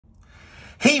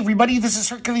Hey everybody, this is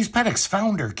herculespetix,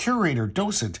 founder, curator,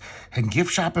 docent, and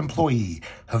gift shop employee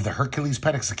of the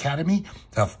herculespetix Academy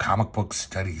of Comic Book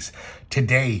Studies.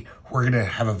 Today, we're going to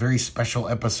have a very special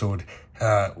episode.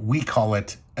 We call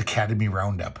it Academy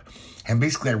Roundup. And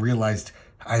basically, I realized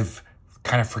I've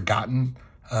kind of forgotten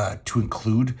to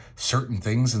include certain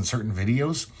things in certain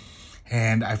videos.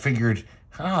 And I figured,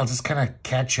 I'll just kind of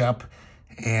catch up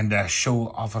and show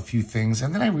off a few things.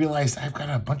 And then I realized I've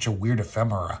got a bunch of weird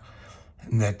ephemera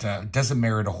that doesn't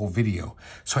merit a whole video.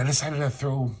 So I decided to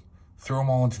throw them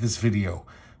all into this video.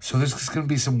 So there's just going to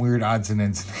be some weird odds and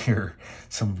ends in here,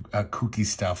 some kooky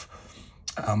stuff.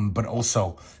 But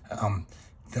also, I'm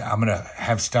going to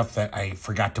have stuff that I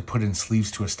forgot to put in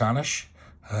Sleeves to Astonish,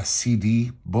 a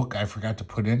CD book I forgot to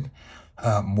put in,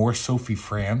 more Sophie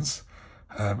Franz.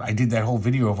 I did that whole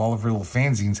video of all of her little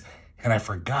fanzines, and I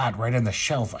forgot right on the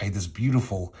shelf, I had this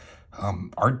beautiful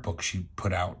art book she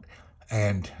put out.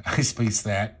 And I spaced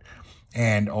that.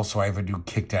 And also I have a new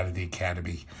Kicked Out of the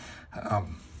Academy.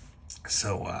 And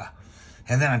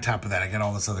then on top of that, I got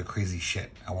all this other crazy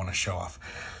shit I want to show off.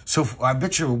 So I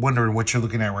bet you're wondering what you're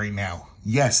looking at right now.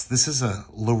 Yes, this is a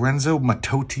Lorenzo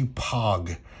Mattotti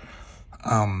Pog.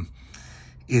 I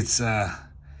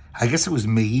guess it was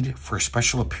made for a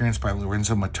special appearance by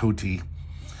Lorenzo Mattotti.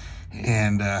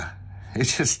 And it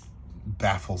just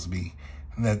baffles me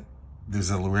that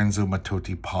there's a Lorenzo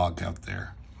Mattotti Pog out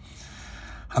there.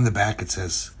 On the back, it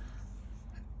says,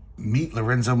 meet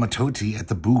Lorenzo Mattotti at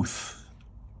the booth.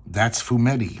 That's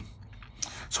Fumetti.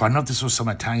 So I don't know if this was some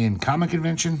Italian comic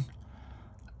convention,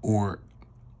 or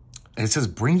it says,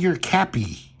 bring your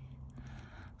cappy.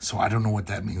 So I don't know what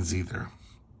that means either.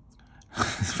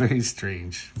 It's very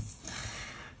strange.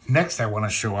 Next, I want to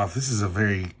show off, this is a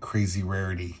very crazy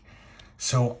rarity.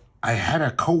 So I had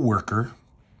a coworker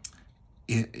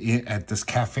at this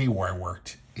cafe where I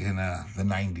worked in the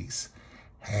 90s.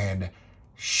 And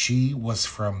she was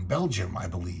from Belgium, I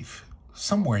believe,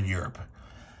 somewhere in Europe.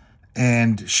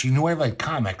 And she knew I liked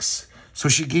comics. So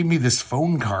she gave me this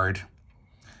phone card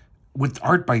with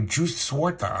art by Juice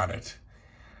Swarta on it.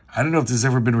 I don't know if this has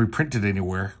ever been reprinted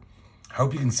anywhere. I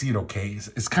hope you can see it okay.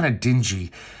 It's kind of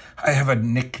dingy. I have a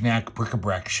knick-knack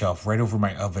bric-a-brac shelf right over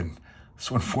my oven.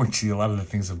 So unfortunately, a lot of the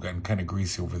things have gotten kind of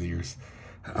greasy over the years.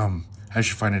 I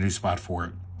should find a new spot for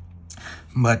it.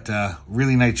 But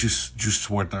really nice Juice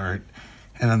Swarta art.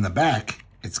 And on the back,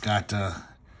 it's got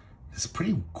this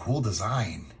pretty cool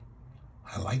design.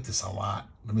 I like this a lot.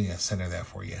 Let me center that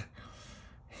for you.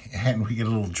 And we get a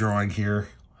little drawing here.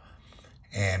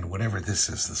 And whatever this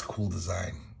is, this cool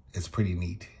design, it's pretty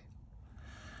neat.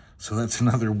 So that's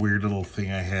another weird little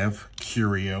thing I have,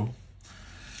 curio.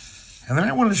 And then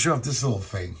I wanted to show off this little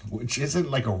thing, which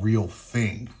isn't like a real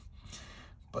thing.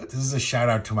 But this is a shout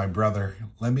out to my brother.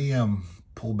 Let me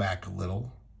pull back a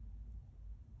little.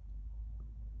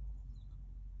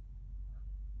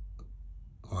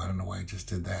 Oh, I don't know why I just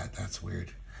did that. That's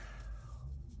weird.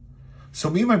 So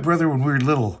me and my brother, when we were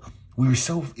little, we were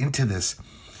so into this.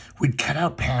 We'd cut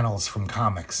out panels from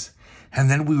comics.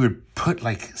 And then we would put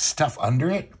like stuff under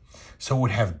it so it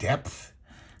would have depth.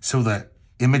 So the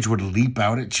image would leap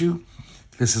out at you.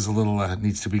 This is a little,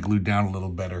 needs to be glued down a little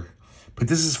better. But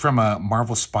this is from a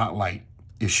Marvel Spotlight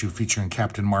issue featuring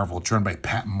Captain Marvel, drawn by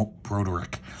Pat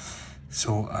Broderick.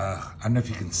 So I don't know if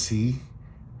you can see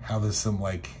how this,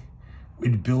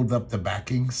 we'd build up the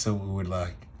backing so it would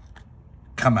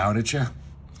come out at you.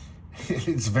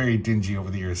 It's very dingy over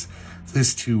the years.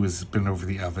 This too has been over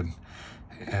the oven,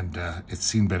 and it's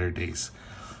seen better days.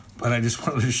 But I just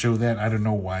wanted to show that. I don't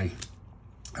know why.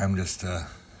 I'm just thought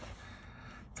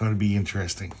it'd be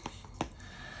interesting.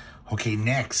 Okay,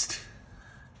 next.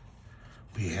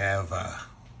 We have,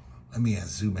 let me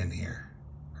zoom in here,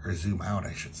 or zoom out,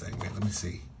 I should say. Wait, let me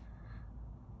see.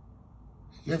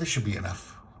 Yeah, this should be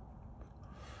enough.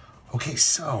 Okay,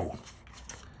 so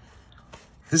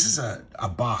this is a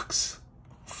box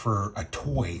for a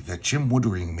toy that Jim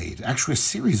Woodring made. Actually, a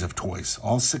series of toys,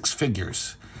 all 6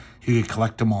 figures. You could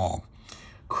collect them all.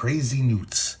 Crazy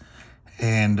Newts.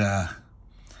 And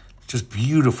just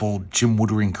beautiful Jim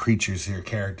Woodring creatures here,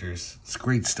 characters. It's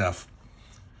great stuff.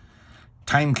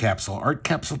 Time Capsule, Art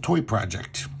Capsule Toy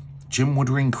Project. Jim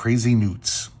Woodring Crazy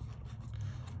Newts.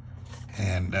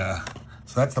 And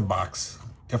so that's the box.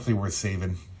 Definitely worth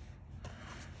saving.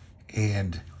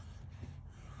 And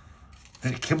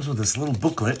then it comes with this little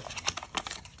booklet.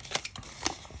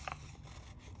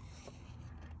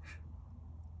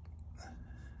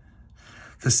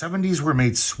 The 70s were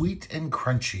made sweet and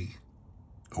crunchy.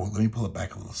 Oh, let me pull it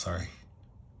back a little, sorry.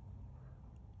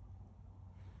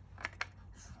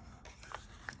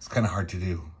 It's kind of hard to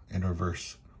do in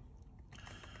reverse.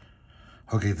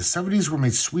 Okay, the 70s were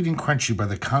made sweet and crunchy by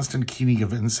the constant keening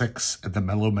of insects and the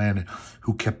mellow man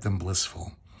who kept them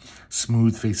blissful.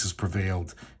 Smooth faces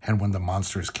prevailed, and when the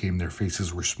monsters came, their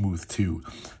faces were smooth too.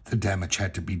 The damage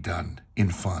had to be done, in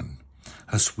fun.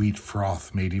 A sweet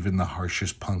froth made even the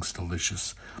harshest punks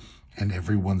delicious, and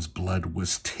everyone's blood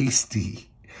was tasty.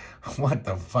 What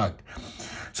the fuck?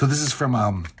 So this is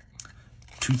from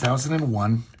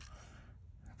 2001.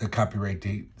 The copyright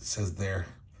date says there.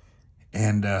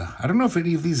 And I don't know if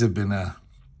any of these have been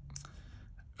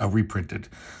reprinted.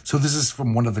 So this is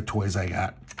from one of the toys I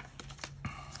got.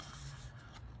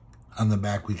 On the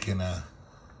back, we can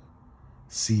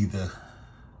see the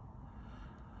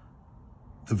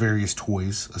various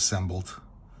toys assembled.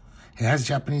 It has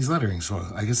Japanese lettering, so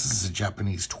I guess this is a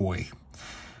Japanese toy.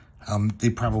 They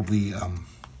probably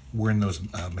were in those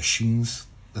machines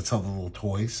that sell the little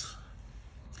toys.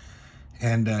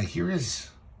 And here is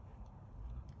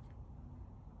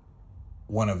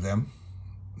one of them.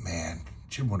 Man,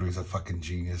 Jim Woodring's a fucking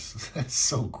genius. That's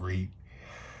so great.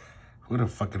 What a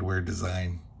fucking weird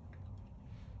design.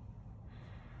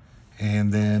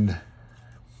 And then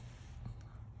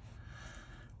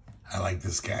I like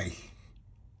this guy.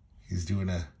 He's doing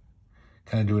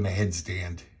kind of doing a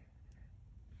headstand.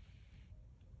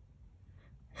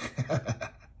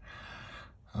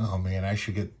 Oh man, I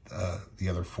should get the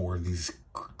other four of these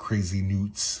crazy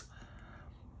newts.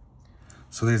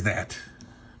 So there's that.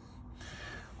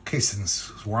 Okay,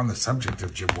 since we're on the subject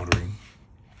of Jim Woodring,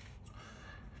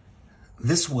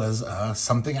 this was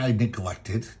something I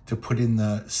neglected to put in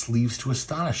the Sleeves to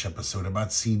Astonish episode about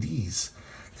CDs.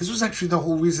 This was actually the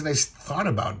whole reason I thought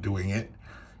about doing it,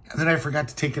 and then I forgot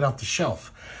to take it off the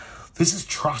shelf. This is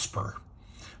Trosper.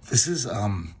 This is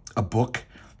a book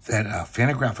that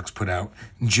Fantagraphics put out.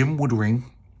 Jim Woodring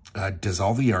does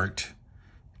all the art,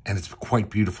 and it's quite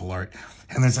beautiful art.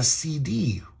 And there's a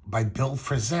CD by Bill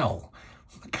Frisell,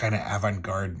 a kind of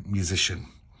avant-garde musician.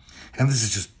 And this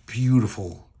is just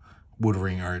beautiful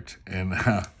Woodring art. And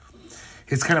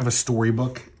it's kind of a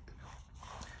storybook,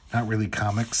 not really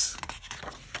comics.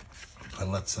 But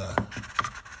let's,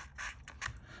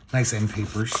 nice end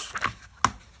papers.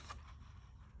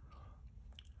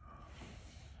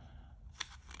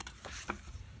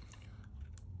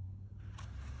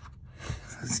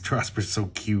 This Trosper's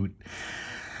so cute.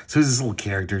 So he's this little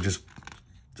character just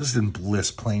in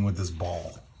bliss playing with this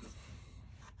ball.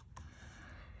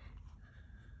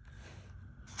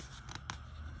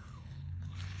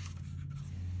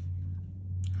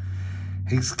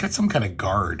 He's got some kind of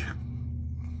guard.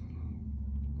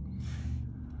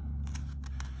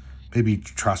 Maybe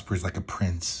Trosper's like a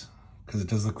prince, because it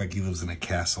does look like he lives in a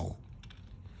castle.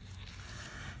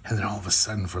 And then all of a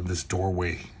sudden from this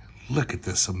doorway, look at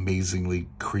this amazingly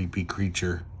creepy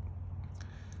creature.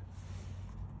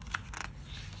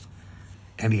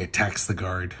 And he attacks the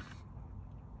guard.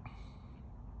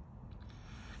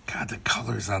 God, the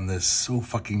colors on this, so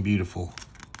fucking beautiful.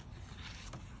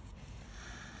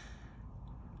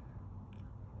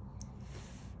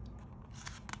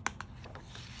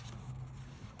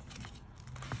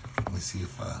 Let me see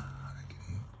if I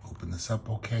can open this up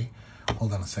okay.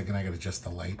 Hold on a second, I gotta adjust the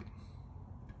light.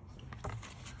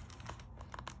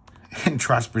 And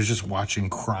Trosper's just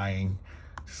watching, crying.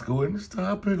 Just going,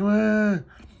 stop it. Let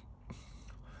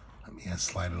me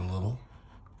slide it a little.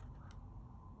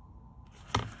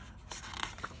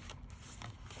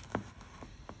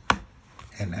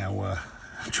 And now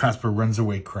Trosper runs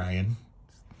away crying.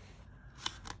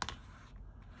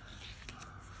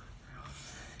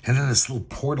 And then this little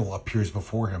portal appears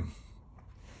before him.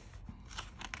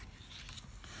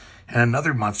 And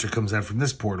another monster comes out from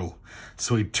this portal.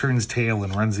 So he turns tail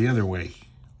and runs the other way.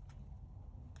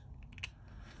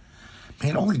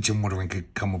 Man, only Jim Woodring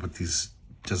could come up with these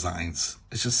designs.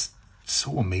 It's just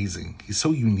so amazing. He's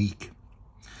so unique.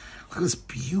 Look at this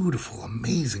beautiful,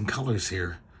 amazing colors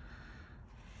here.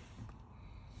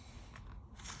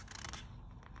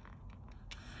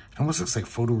 It almost looks like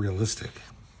photorealistic.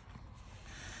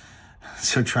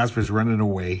 So Trosper's running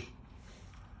away.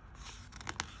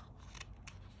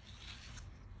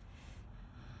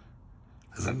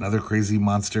 There's another crazy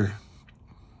monster.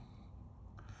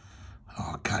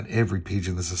 Oh, God, every page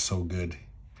of this is so good.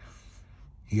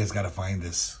 You guys got to find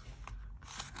this.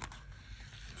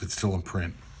 If it's still in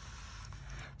print.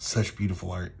 Such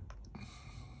beautiful art.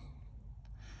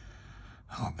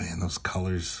 Oh, man, those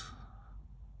colors.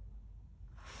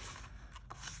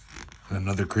 And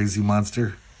another crazy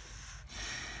monster.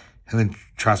 And then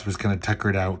Trosper's kind of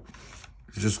tuckered out.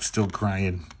 He's just still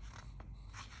crying.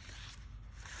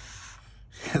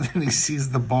 And then he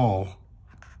sees the ball.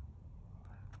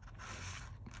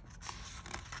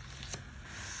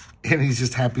 And he's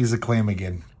just happy as a clam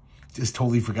again. Just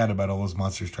totally forgot about all those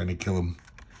monsters trying to kill him.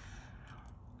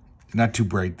 Not too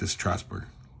bright, this Strasbourg.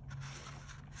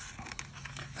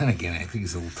 Then again, I think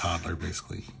he's a little toddler,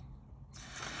 basically.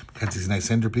 Got these nice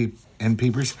end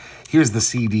papers. Here's the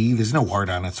CD. There's no art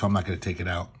on it, so I'm not going to take it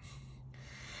out.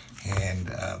 And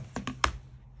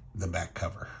the back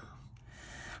cover.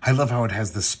 I love how it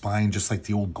has the spine, just like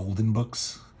the old Golden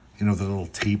books. You know, the little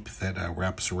tape that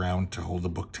wraps around to hold the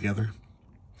book together.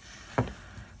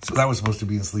 So that was supposed to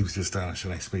be in Sleeps to Astonish,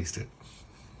 and I spaced it.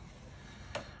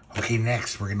 Okay,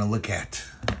 next we're going to look at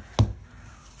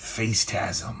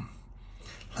Facetasm.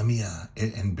 Let me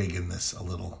embiggen this a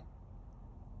little.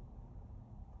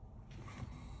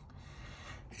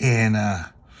 And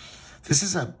this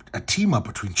is a team-up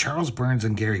between Charles Burns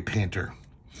and Gary Panter.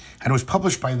 And it was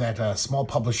published by that small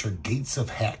publisher, Gates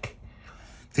of Heck.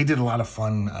 They did a lot of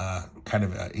fun kind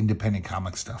of independent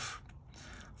comic stuff.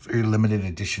 Very limited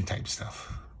edition type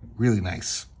stuff. Really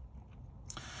nice.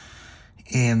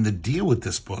 And the deal with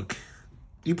this book,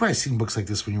 you've probably seen books like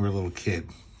this when you were a little kid.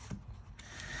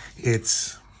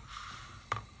 It's,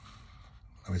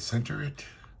 let me center it.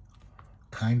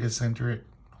 Kind of center it.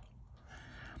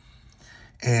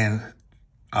 And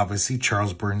obviously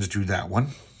Charles Burns drew that one.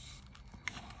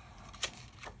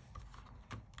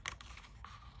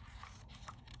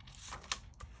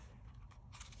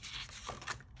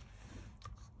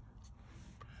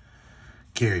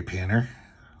 Gary Panter.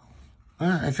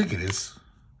 I think it is.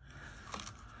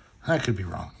 I could be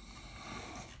wrong.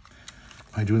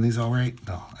 Am I doing these all right?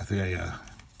 No, I think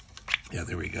yeah,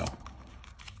 there we go.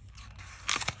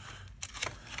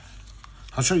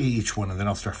 I'll show you each one, and then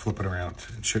I'll start flipping around.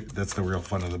 That's the real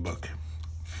fun of the book.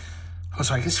 Oh,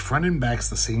 so I guess front and back's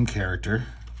the same character.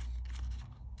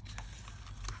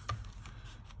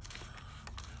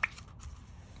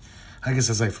 I guess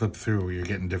as I flip through, you're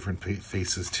getting different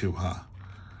faces too, huh?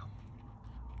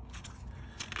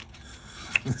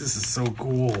 This is so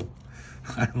cool.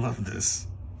 I love this.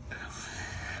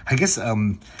 I guess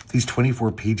these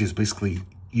 24 pages, basically,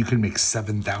 you can make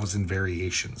 7,000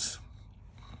 variations.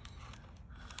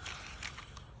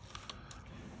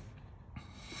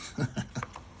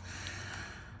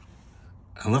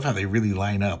 I love how they really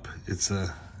line up. It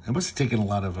must have taken a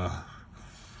lot of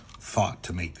thought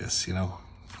to make this, you know?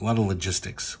 A lot of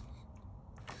logistics.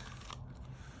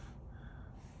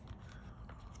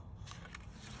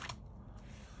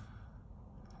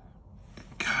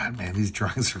 God, man, these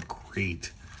drawings are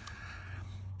great.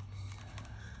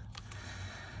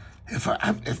 If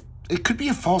it could be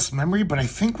a false memory, but I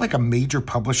think like a major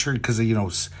publisher, because you know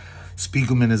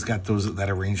Spiegelman has got that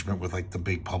arrangement with like the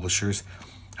big publishers.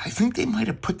 I think they might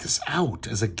have put this out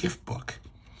as a gift book.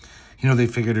 You know, they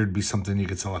figured it'd be something you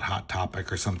could sell at Hot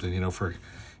Topic or something, you know, for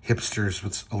hipsters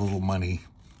with a little money.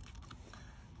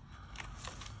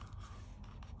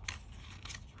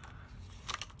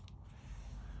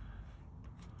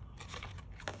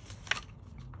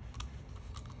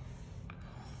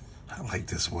 I like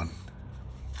this one.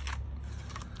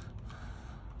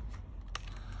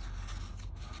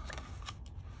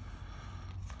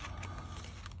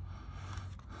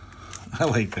 I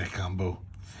like that combo.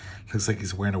 Looks like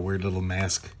he's wearing a weird little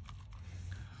mask.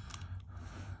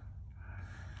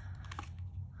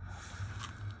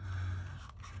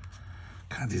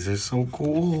 God, these are so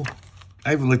cool. I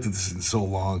haven't looked at this in so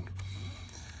long.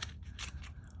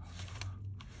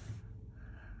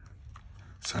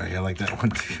 Sorry, I like that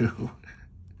one too.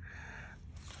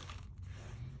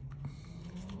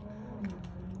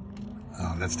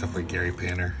 Oh, that's definitely Gary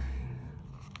Panter.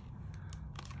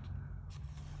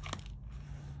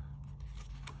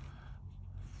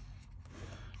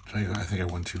 I think I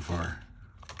went too far.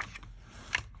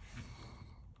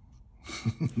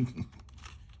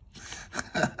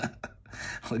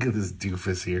 Look at this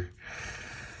doofus here.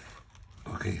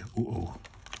 Okay, hold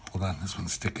on, this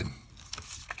one's sticking.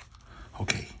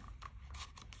 Okay.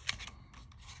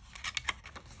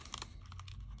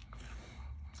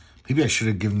 Maybe I should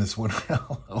have given this one a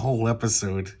whole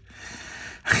episode.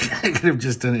 I could have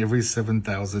just done every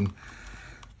 7,000,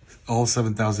 all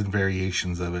 7,000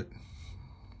 variations of it.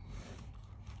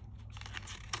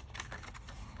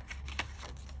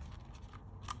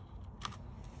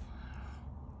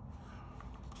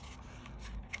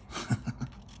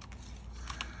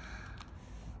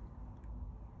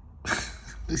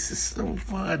 This is so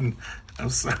fun. I'm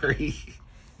sorry.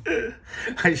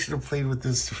 I should have played with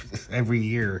this every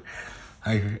year.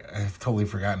 I've totally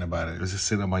forgotten about it. It was just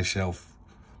sitting on my shelf.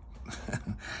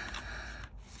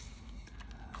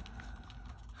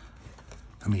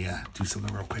 Let me do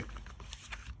something real quick.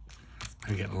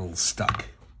 I get a little stuck.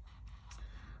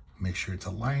 Make sure it's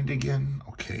aligned again.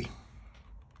 Okay.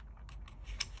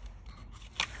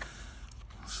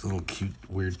 This little cute,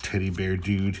 weird teddy bear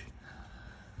dude.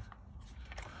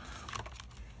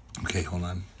 Okay, hold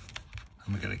on.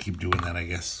 I'm gonna keep doing that, I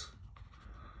guess.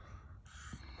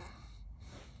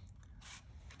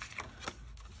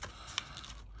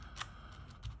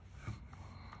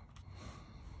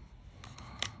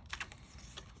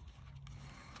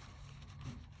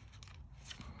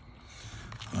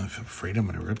 I'm afraid I'm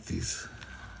gonna rip these.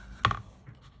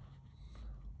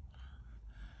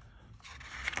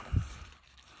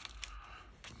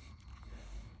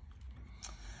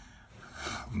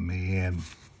 Man.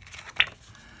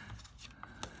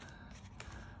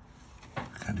 Can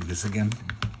I do this again?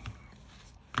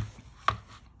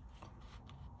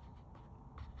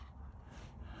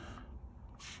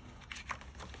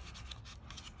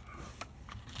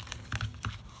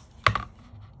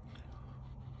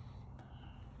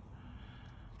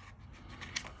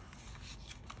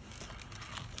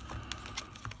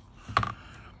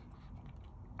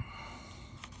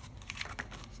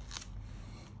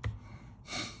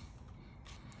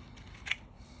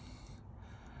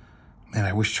 Man,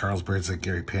 I wish Charles Birds and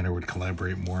Gary Panter would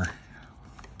collaborate more.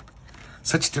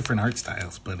 Such different art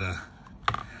styles, but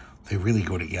they really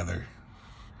go together.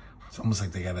 It's almost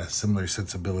like they got a similar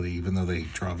sensibility, even though they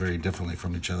draw very differently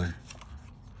from each other.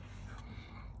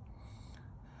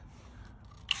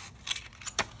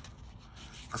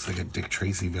 Looks like a Dick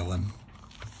Tracy villain.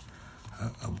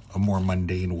 A more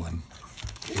mundane one.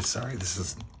 Okay, sorry, this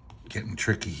is getting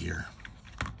tricky here.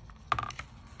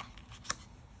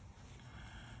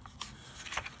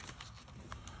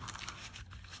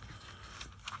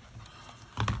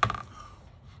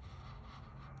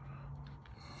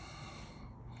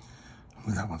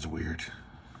 That one's weird.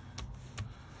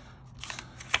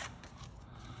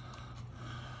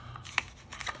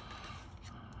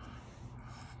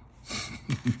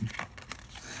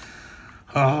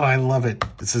 Oh, I love it.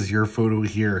 This is your photo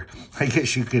here. I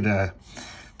guess you could, that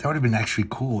would have been actually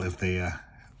cool if they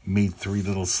made 3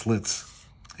 little slits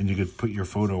and you could put your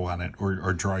photo on it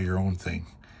or draw your own thing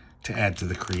to add to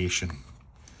the creation.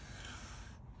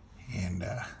 And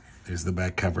there's the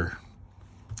back cover.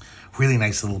 Really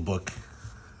nice little book.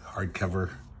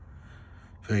 Hardcover,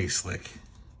 very slick.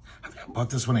 I bought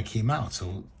this when it came out,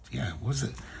 so yeah, what was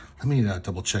it? Let me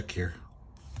double check here.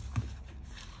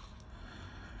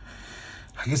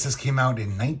 I guess this came out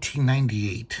in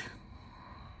 1998.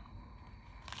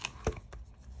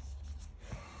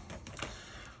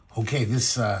 Okay,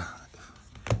 this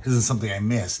isn't something I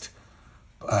missed,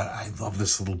 but I love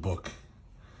this little book.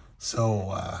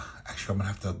 So actually, I'm gonna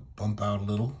have to bump out a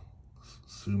little,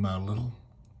 zoom out a little.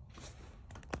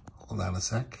 Hold on a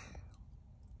sec.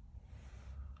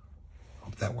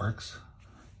 Hope that works.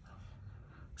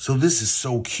 So this is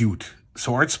so cute.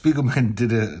 So Art Spiegelman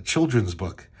did a children's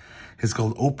book. It's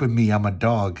called Open Me, I'm a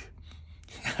Dog.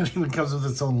 It even comes with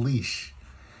its own leash.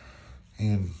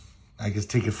 And I guess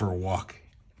take it for a walk.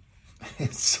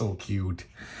 It's so cute.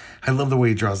 I love the way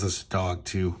he draws this dog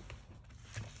too.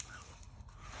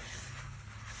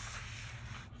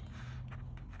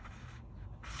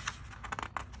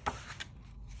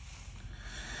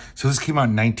 So this came out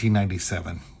in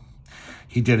 1997.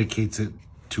 He dedicates it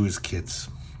to his kids.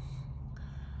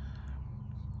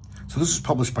 So this was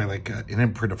published by like an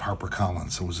imprint of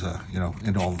HarperCollins. So it was, you know,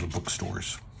 in all of the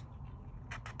bookstores.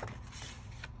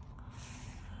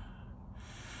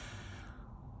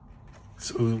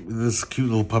 So this cute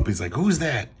little puppy's like, who's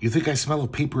that? You think I smell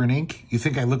of paper and ink? You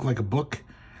think I look like a book?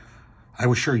 I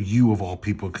was sure you, of all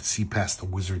people, could see past the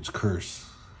wizard's curse.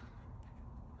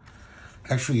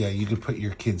 Actually, yeah, you could put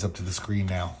your kids up to the screen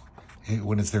now.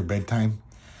 When it's their bedtime,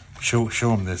 show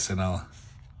them this and I'll...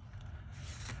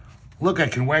 Look, I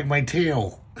can wag my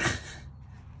tail.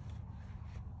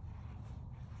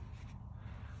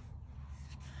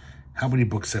 How many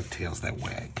books have tails that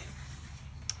wag?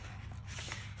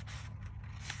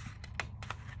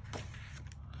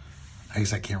 I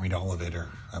guess I can't read all of it or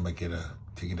I might get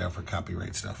taken down for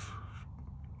copyright stuff.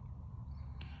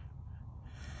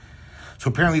 So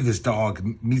apparently this dog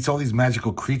meets all these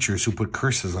magical creatures who put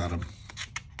curses on him.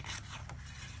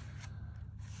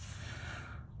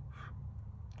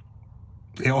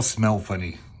 They all smell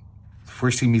funny.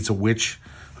 First he meets a witch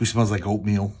who smells like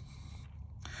oatmeal.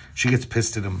 She gets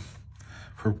pissed at him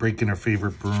for breaking her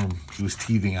favorite broom. He was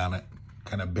teething on it,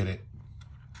 kind of bit it.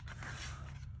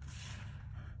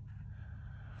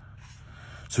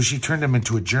 So she turned him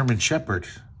into a German Shepherd,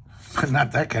 but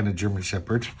not that kind of German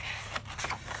Shepherd.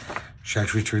 She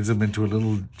actually turns him into a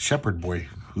little shepherd boy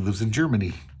who lives in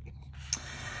Germany.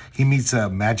 He meets a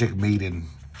magic maiden.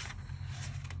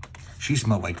 She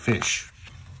smelled like fish.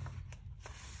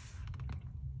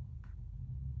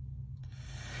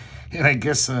 And I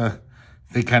guess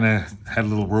they kind of had a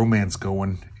little romance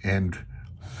going. And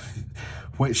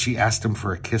she asked him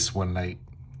for a kiss one night.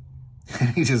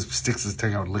 He just sticks his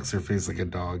tongue out and licks her face like a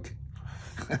dog.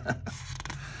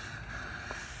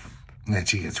 And then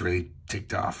she gets really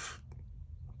ticked off.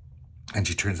 And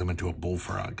she turns him into a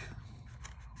bullfrog.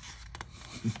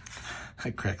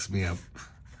 That cracks me up.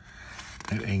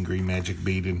 That angry magic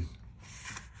maiden.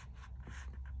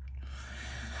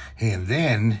 And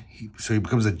then, so he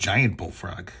becomes a giant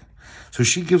bullfrog. So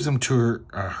she gives him to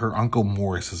her Uncle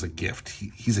Morris as a gift.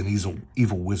 He's an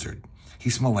evil wizard. He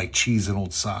smelled like cheese and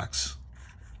old socks.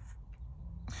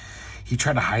 He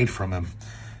tried to hide from him.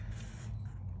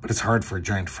 But it's hard for a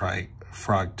giant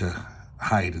frog to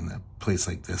hide in a place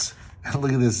like this. And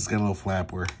look at this, it's got a little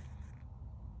flap where...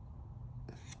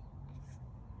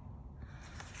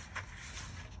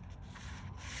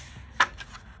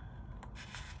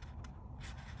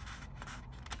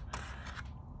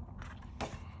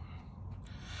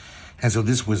 And so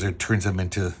this wizard turns him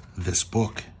into this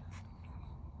book.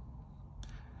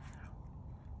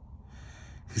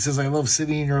 He says, I love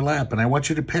sitting in your lap and I want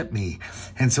you to pet me.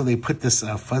 And so they put this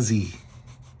fuzzy,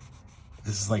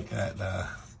 this is like that,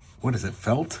 what is it,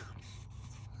 felt?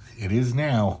 It is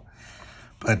now.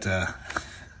 But,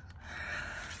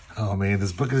 oh man,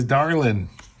 this book is darling.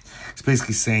 It's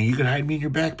basically saying, you can hide me in your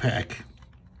backpack.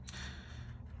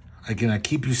 I can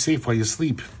keep you safe while you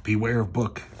sleep. Beware of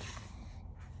book.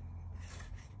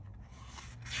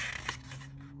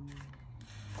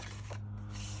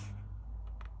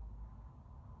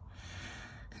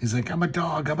 He's like, I'm a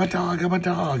dog, I'm a dog, I'm a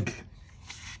dog.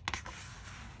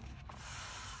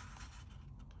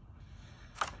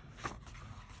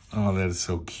 Oh, that is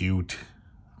so cute.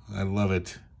 I love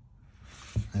it.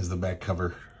 There's the back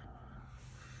cover.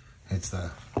 It's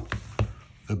the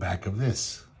back of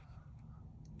this.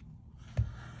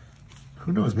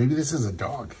 Who knows? Maybe this is a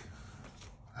dog.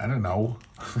 I don't know.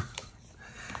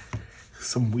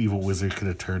 Some evil wizard could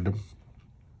have turned him.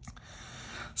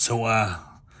 So,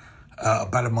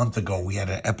 about a month ago, we had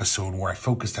an episode where I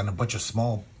focused on a bunch of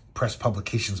small press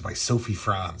publications by Sophie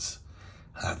Franz,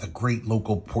 the great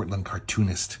local Portland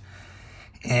cartoonist.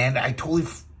 And I totally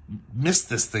missed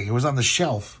this thing. It was on the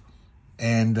shelf.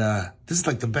 And this is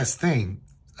like the best thing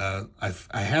I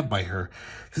have by her.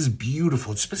 This is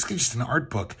beautiful. It's basically just an art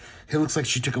book. It looks like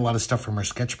she took a lot of stuff from her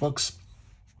sketchbooks.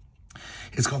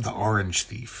 It's called The Orange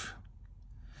Thief.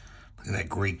 Look at that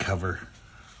great cover.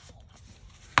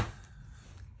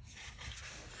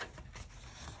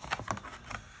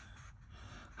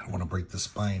 I don't want to break the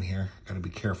spine here. Got to be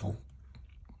careful.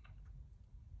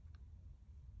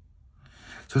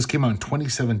 So this came out in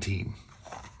 2017.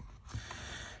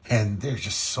 And there's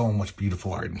just so much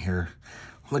beautiful art in here.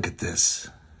 Look at this.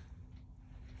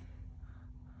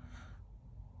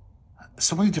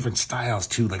 So many different styles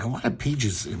too. Like a lot of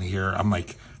pages in here. I'm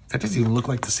like, that doesn't even look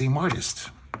like the same artist.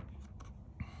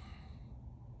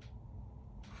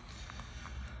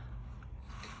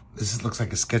 This looks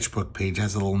like a sketchbook page. It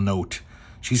has a little note.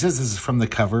 She says this is from the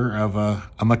cover of a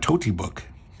Matoti book.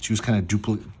 She was kind of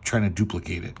trying to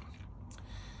duplicate it.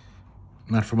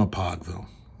 Not from a Pog, though.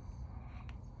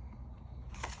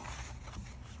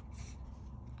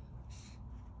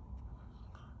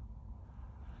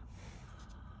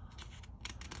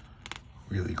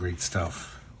 Really great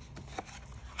stuff.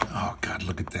 Oh, God,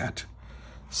 look at that.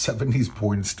 70s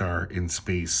porn star in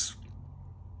space.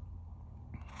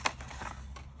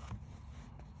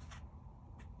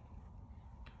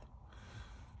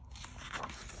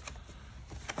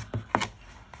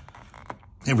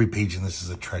 Every page in this is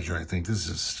a treasure, I think. This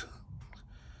is just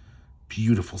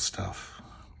beautiful stuff.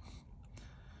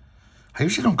 I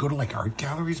usually don't go to like art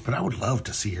galleries, but I would love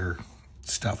to see her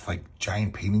stuff, like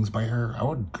giant paintings by her. I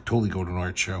would totally go to an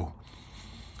art show.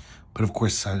 But of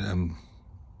course, I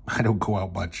don't go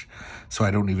out much, so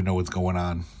I don't even know what's going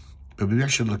on. But maybe I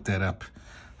should look that up.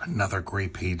 Another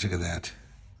great page. Look at that.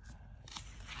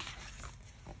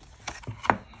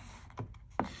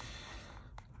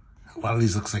 A lot of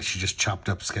these looks like she just chopped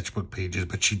up sketchbook pages,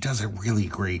 but she does it really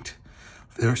great.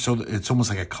 So it's almost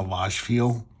like a collage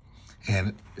feel,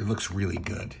 and it looks really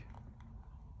good.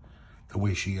 The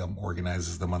way she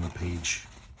organizes them on the page.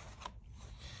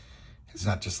 It's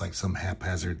not just like some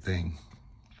haphazard thing.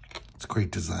 It's great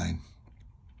design.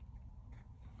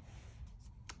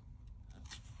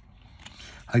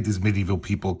 I like these medieval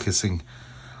people kissing.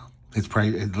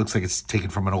 It looks like it's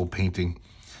taken from an old painting,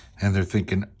 and they're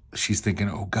thinking. She's thinking,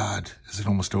 oh God, is it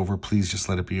almost over? Please just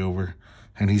let it be over.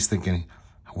 And he's thinking,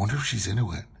 I wonder if she's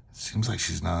into it. Seems like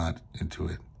she's not into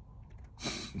it.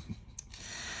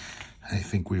 I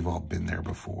think we've all been there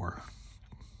before.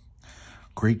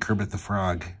 Great Kermit the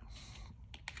Frog.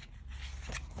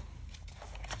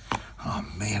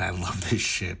 man, I love this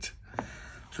shit.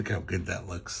 Look how good that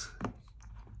looks.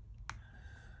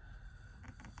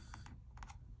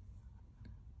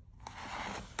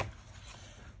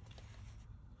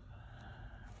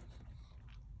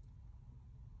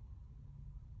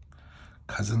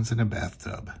 Cousins in a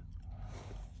bathtub.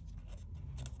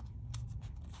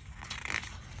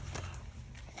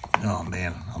 Oh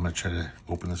man, I'm gonna try to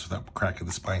open this without cracking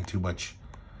the spine too much.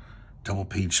 Double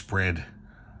page spread.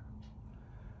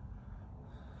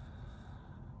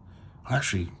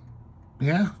 Actually,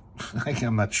 yeah,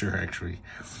 I'm not sure actually.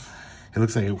 It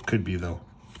looks like it could be though.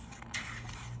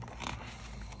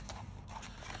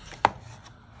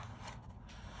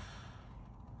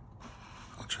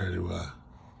 I'll try to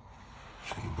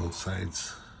show you both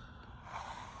sides.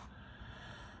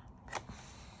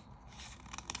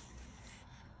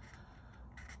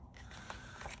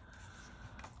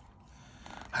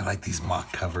 I like these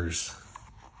mock covers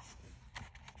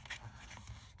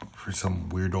for some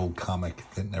weird old comic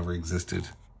that never existed.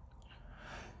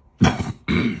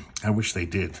 I wish they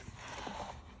did.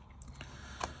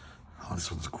 Oh,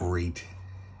 this one's great.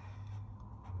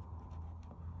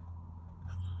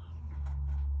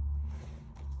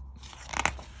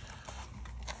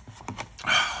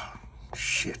 Oh,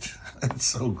 shit, that's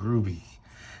so groovy.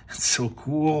 It's so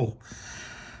cool.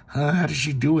 How does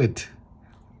she do it?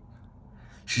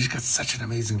 She's got such an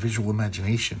amazing visual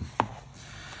imagination.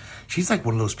 She's like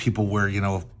one of those people where, you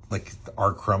know, like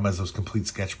R. Crumb has those complete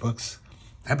sketchbooks.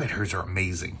 I bet hers are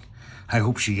amazing. I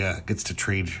hope she gets to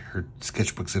trade her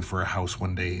sketchbooks in for a house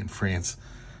one day in France.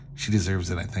 She deserves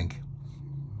it, I think.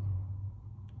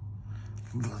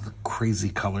 The crazy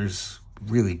colors.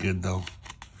 Really good, though.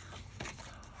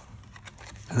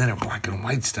 And then her black and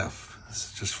white stuff.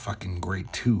 This is just fucking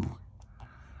great, too.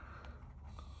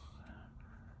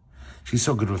 She's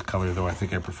so good with color, though. I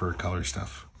think I prefer color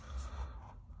stuff.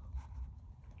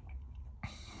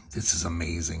 This is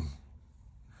amazing.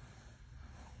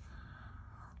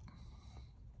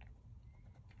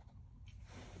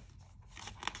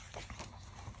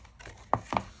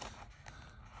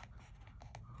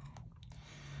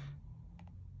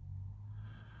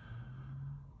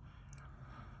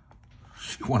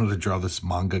 She wanted to draw this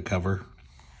manga cover.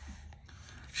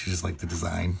 She just liked the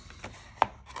design.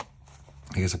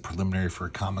 I guess a preliminary for a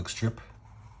comic strip.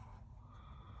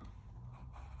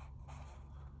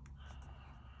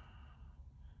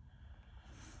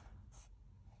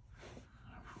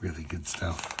 Really good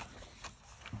stuff.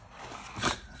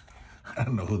 I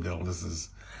don't know who the hell this is.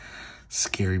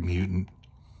 Scary Mutant.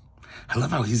 I love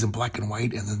how he's in black and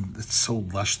white and then it's so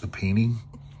lush, the painting.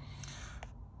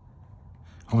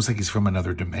 Almost like he's from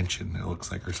another dimension, it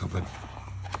looks like, or something.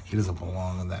 He doesn't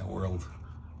belong in that world.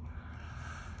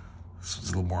 This one's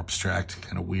a little more abstract,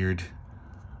 kind of weird.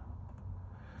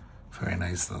 Very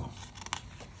nice, though.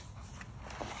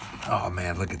 Oh,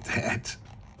 man, look at that.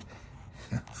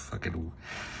 Fucking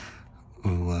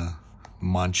little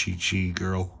Manchi-Chi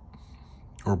girl.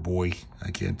 Or boy, I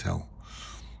can't tell.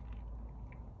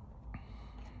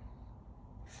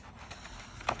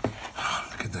 Oh,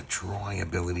 look at the drawing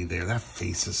ability there. That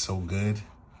face is so good.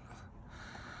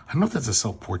 I don't know if that's a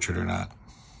self-portrait or not.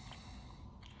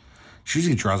 She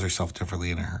usually draws herself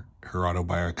differently in her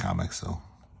autobiography comics, so.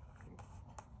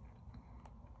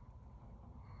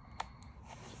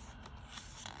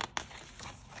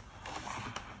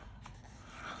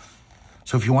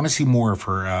 So if you want to see more of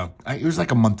her, it was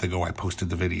like a month ago I posted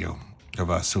the video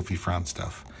of Sophie Franz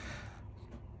stuff.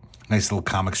 Nice little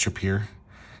comic strip here.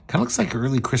 Kind of looks like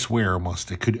early Chris Ware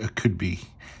almost. It could be.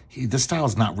 The style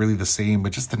is not really the same,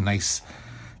 but just a nice,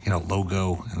 you know,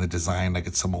 logo and the design like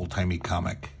it's some old-timey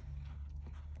comic.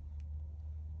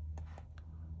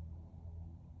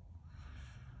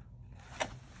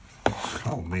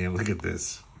 Oh man, look at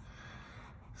this.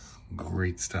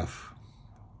 Great stuff.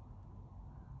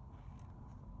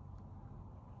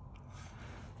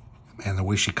 Man, the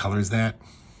way she colors that,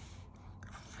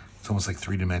 it's almost like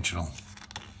three-dimensional.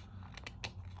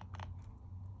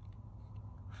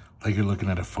 Like you're looking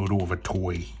at a photo of a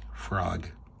toy frog.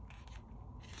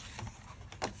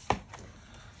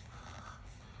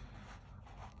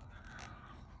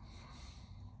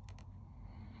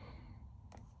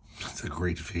 It's a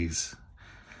great face.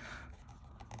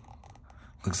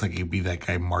 Looks like he'd be that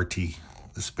guy Marty,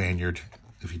 the Spaniard,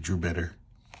 if he drew better.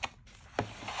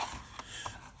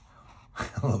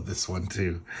 I love this one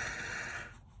too.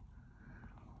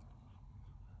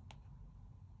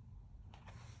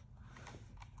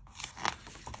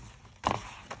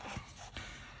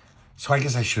 So I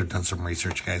guess I should have done some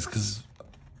research, guys, because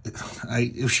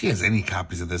if she has any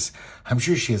copies of this, I'm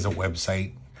sure she has a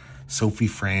website, Sophie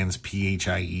Franz,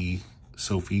 Phie,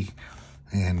 Sophie.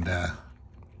 And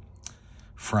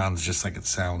Franz, just like it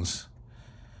sounds.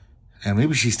 And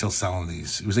maybe she's still selling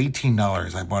these. It was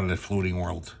 $18. I bought it at Floating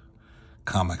World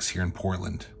Comics here in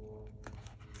Portland.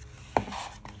 I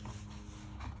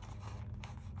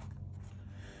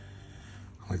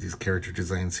like these character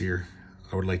designs here.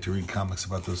 I would like to read comics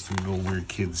about those three little weird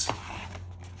kids.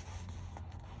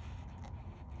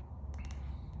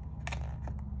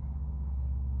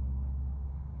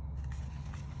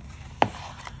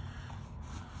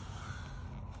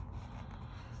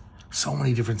 So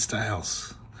many different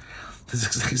styles. This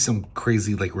looks like some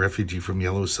crazy, like, refugee from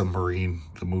Yellow Submarine,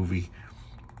 the movie.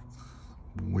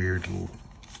 Weird little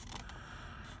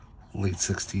late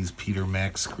 60s Peter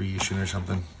Max creation or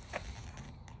something.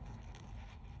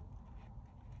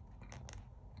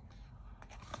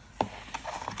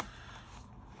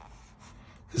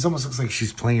 This almost looks like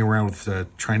she's playing around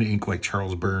with trying to ink like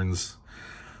Charles Burns.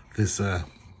 This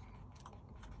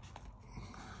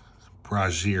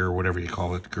brassiere, or whatever you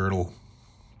call it, girdle.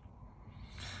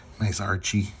 Nice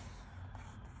Archie.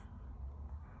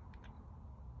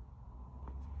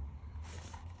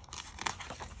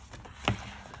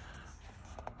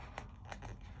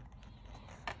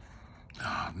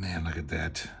 Oh man, look at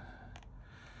that.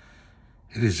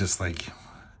 It is just like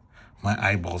my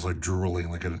eyeballs are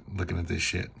drooling looking at this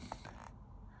shit.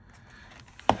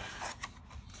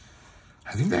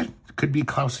 I think that could be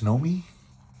Klaus Nomi.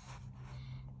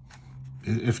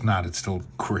 If not, it's still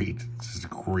great. It's just a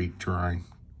great drawing.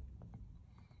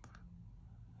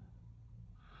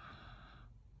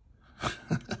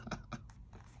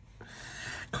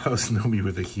 Klaus Nomi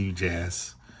with a huge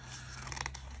ass.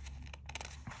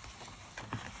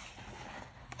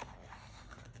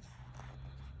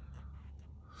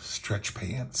 Stretch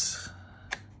pants.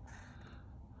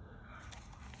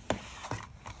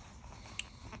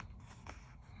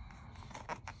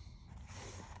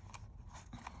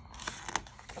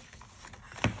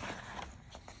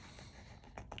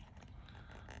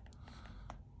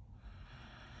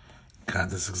 God,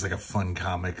 this looks like a fun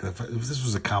comic. If this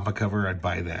was a comic cover, I'd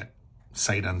buy that.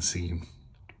 Sight unseen.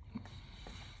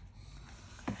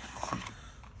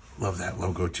 Love that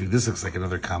logo too. This looks like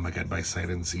another comic I'd buy sight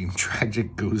unseen.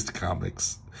 Tragic Ghost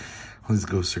Comics. All these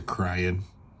ghosts are crying.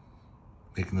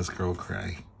 Making this girl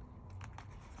cry.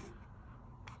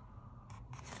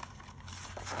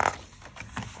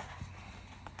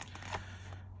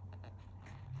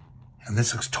 And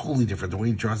this looks totally different. The way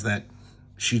he draws that,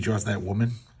 she draws that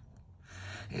woman.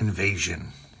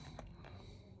 Invasion.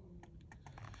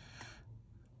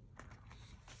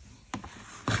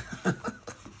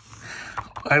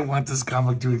 I want this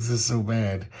comic to exist so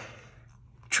bad.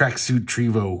 Tracksuit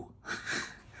Trevo.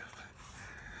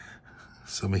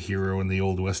 Some hero in the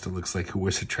Old West, it looks like, who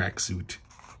wears a tracksuit.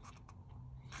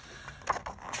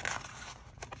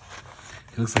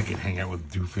 He looks like he'd hang out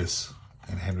with Doofus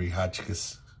and Henry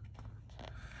Hotchkiss.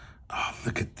 Oh,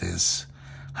 look at this.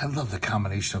 I love the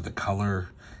combination of the color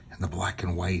and the black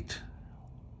and white.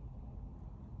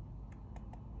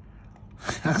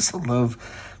 I also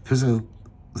love, there's a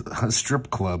strip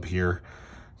club here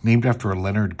named after a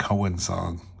Leonard Cohen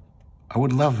song. I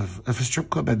would love if a strip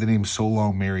club had the name So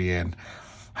Long Marianne.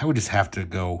 I would just have to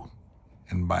go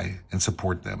and buy and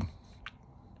support them.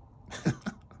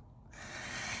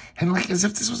 And like, as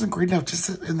if this wasn't great enough, just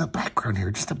in the background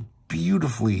here, just a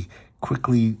beautifully,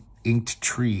 quickly inked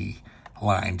tree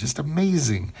line. Just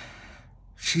amazing.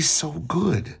 She's so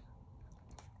good.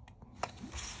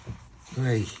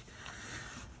 Right.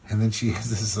 And then she has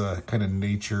this kind of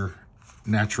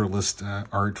naturalist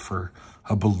art for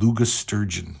a beluga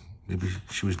sturgeon. Maybe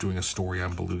she was doing a story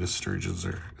on beluga sturgeons,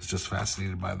 or is just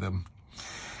fascinated by them.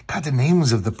 God, the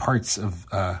names of the parts of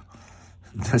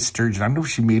the sturgeon, I don't know if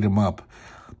she made them up,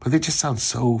 but they just sound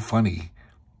so funny.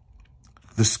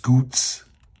 The scoots,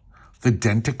 the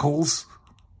denticles,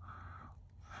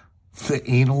 the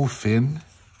anal fin,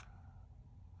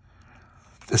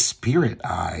 the spirit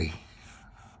eye.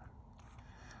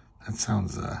 That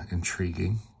sounds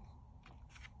intriguing.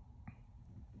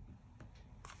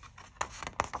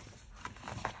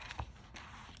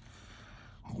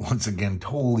 Once again,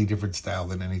 totally different style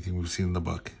than anything we've seen in the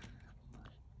book.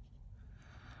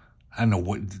 I don't know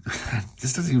what...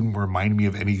 This doesn't even remind me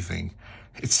of anything.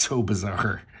 It's so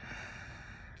bizarre.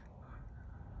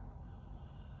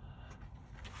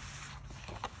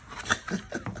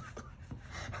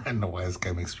 I don't know why this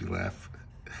guy makes me laugh.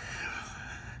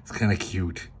 It's kind of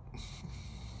cute.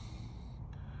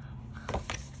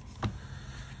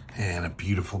 And a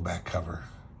beautiful back cover.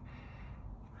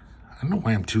 I don't know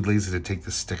why I'm too lazy to take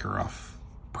this sticker off.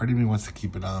 Part of me wants to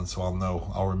keep it on so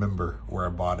I'll remember where I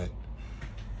bought it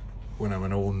when I'm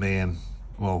an old man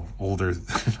Well, older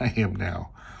than I am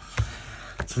now.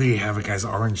 So there you have it, guys.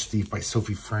 Orange Thief by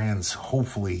Sophie Franz.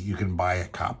 Hopefully you can buy a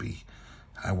copy.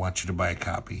 I want you to buy a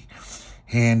copy.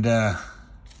 And, oh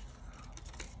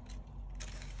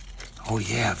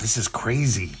yeah, this is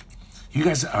crazy. You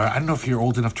guys, I don't know if you're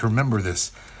old enough to remember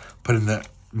this, but in the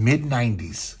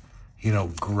mid-90s, you know,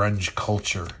 grunge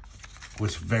culture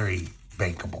was very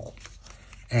bankable.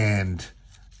 And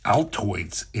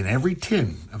Altoids, in every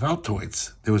tin of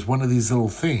Altoids, there was one of these little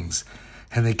things.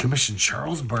 And they commissioned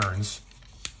Charles Burns.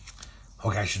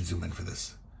 Okay, I should zoom in for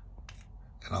this.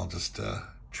 And I'll just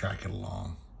track it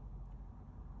along.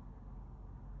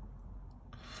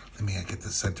 Let me get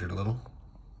this centered a little.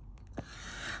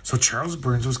 So Charles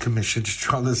Burns was commissioned to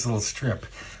draw this little strip.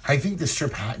 I think the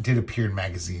strip did appear in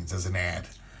magazines as an ad.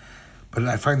 But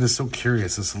I find this so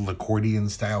curious, this little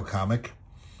accordion-style comic.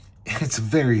 It's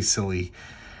very silly.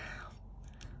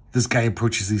 This guy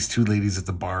approaches these two ladies at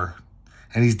the bar.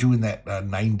 And he's doing that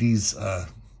 90s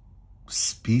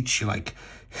speech like,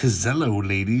 "Hello,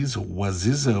 ladies,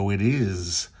 wazizzo it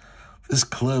is. This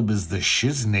club is the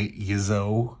shiznit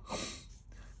yizzo."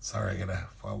 Sorry, I gotta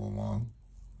follow along.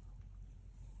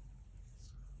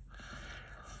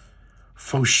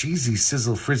 Fosheezy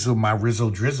sizzle frizzle my rizzle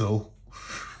drizzle.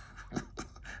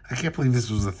 I can't believe this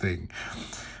was a thing.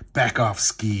 Back off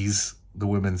skis, the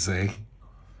women say.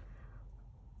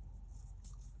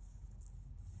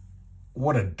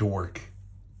 What a dork.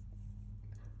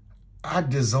 I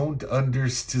don't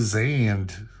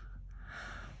understand.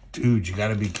 Dude, you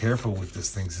gotta be careful with this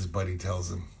thing, his buddy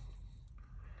tells him.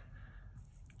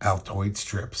 Altoid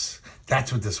strips.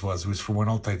 That's what this was. It was for when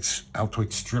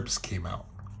Altoid strips came out.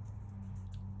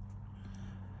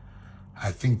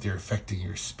 I think they're affecting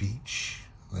your speech.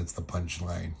 That's the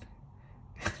punchline.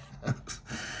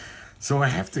 So I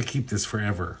have to keep this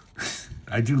forever.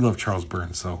 I do love Charles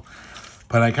Burns, though.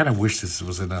 But I kind of wish this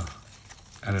was in a,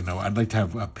 I don't know, I'd like to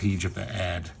have a page of the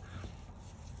ad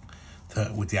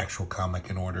with the actual comic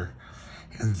in order.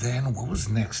 And then what was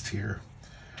next here?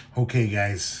 Okay,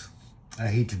 guys, I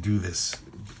hate to do this,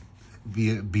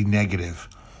 be negative,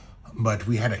 but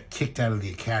we had a kicked out of the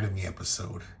Academy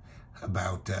episode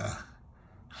about,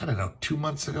 I don't know, 2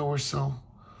 months ago or so,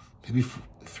 maybe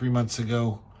 3 months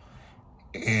ago.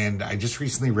 And I just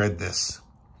recently read this.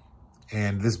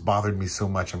 And this bothered me so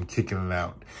much, I'm kicking it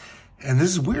out. And this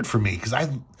is weird for me, because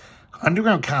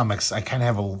underground comics, I kind of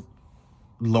have a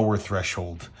lower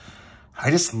threshold.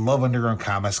 I just love underground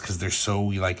comics because they're so,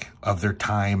 like, of their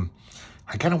time.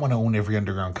 I kind of want to own every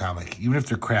underground comic, even if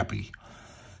they're crappy.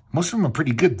 Most of them are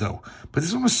pretty good, though. But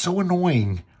this one was so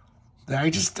annoying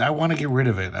that I want to get rid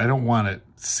of it. I don't want to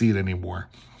see it anymore.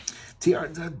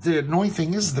 The annoying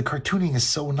thing is the cartooning is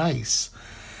so nice.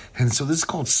 And so this is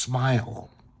called Smile.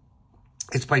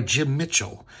 It's by Jim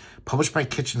Mitchell, published by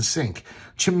Kitchen Sink.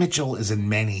 Jim Mitchell is in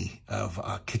many of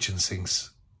Kitchen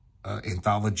Sink's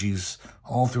anthologies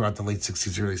all throughout the late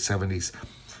 60s, early 70s.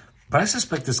 But I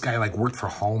suspect this guy like worked for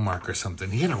Hallmark or something.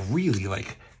 He had a really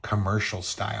like commercial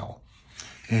style.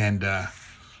 And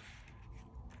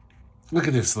look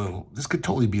at this this could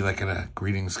totally be like a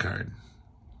greetings card.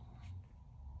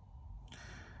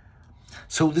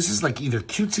 So this is like either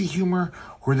cutesy humor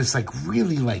or this like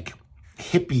really like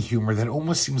hippie humor that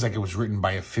almost seems like it was written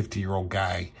by a 50-year-old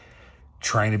guy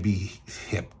trying to be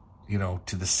hip, you know,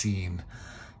 to the scene.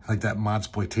 Like that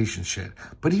modsploitation shit.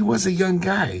 But he was a young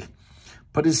guy.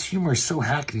 But his humor is so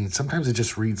hackneyed. Sometimes it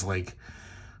just reads like,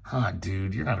 "Ah,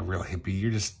 dude, you're not a real hippie.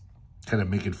 You're just kind of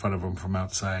making fun of him from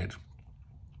outside."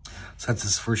 So that's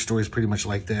his first story, is pretty much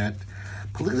like that.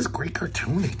 But look at this great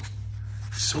cartooning.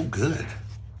 So good.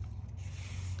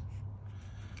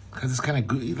 Look at this kind of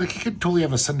good. Like, he could totally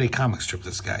have a Sunday comic strip,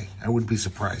 this guy. I wouldn't be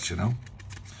surprised, you know?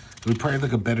 It would probably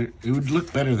look it would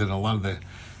look better than a lot of the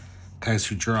guys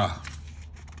who draw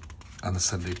on the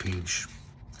Sunday page.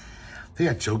 They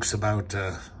got jokes about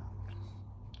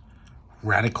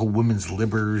radical women's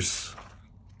libbers,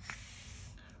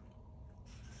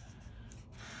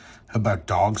 about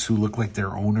dogs who look like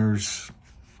their owners.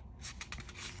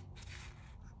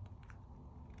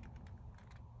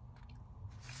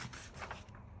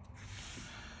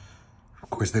 Of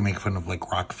course, they make fun of like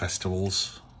rock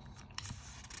festivals.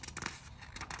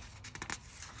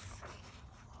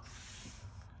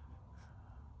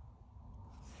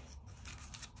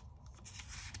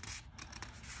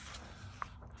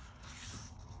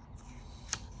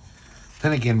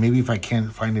 Then again, maybe if I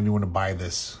can't find anyone to buy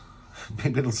this,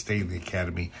 maybe it'll stay in the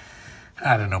Academy.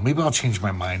 I don't know. Maybe I'll change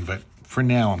my mind, but for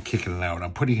now, I'm kicking it out.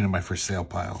 I'm putting it in my for sale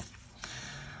pile.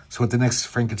 So at the next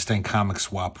Frankenstein comic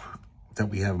swap that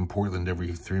we have in Portland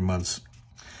every 3 months,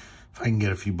 if I can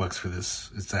get a few bucks for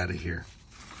this, it's out of here.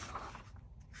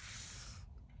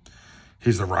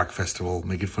 Here's the rock festival,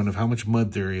 making fun of how much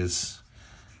mud there is.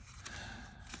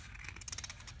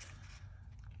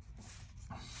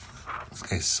 This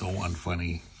guy's so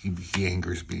unfunny. He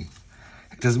angers me.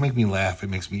 It doesn't make me laugh. It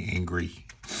makes me angry.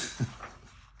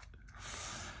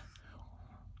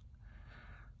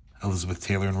 Elizabeth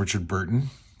Taylor and Richard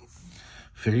Burton.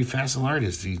 Very facile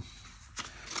artist. He's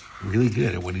really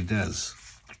good at what he does.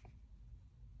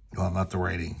 Well, not the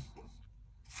writing.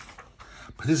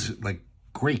 But this is like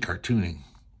great cartooning.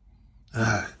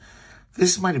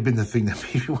 This might have been the thing that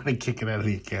made me want to kick it out of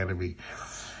the Academy.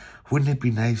 Wouldn't it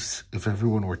be nice if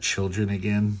everyone were children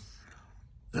again?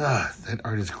 That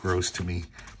art is gross to me.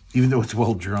 Even though it's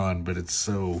well drawn, but it's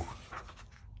so...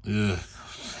 And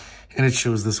it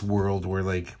shows this world where,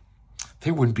 like,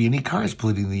 there wouldn't be any cars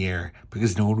polluting the air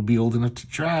because no one would be old enough to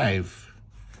drive.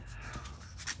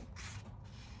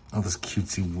 All this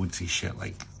cutesy-wootsy shit,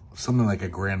 like something like a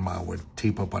grandma would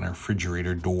tape up on her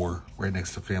refrigerator door right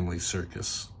next to Family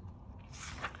Circus.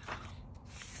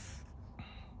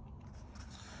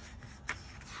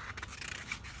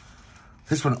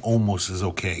 This one almost is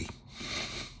okay.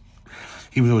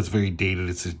 Even though it's very dated,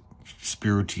 it's a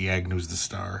Spiro T. Agnew's the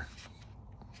star.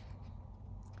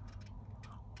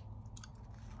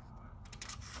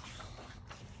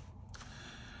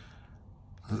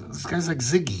 This guy's like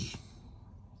Ziggy.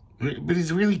 But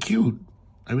he's really cute.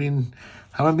 I mean,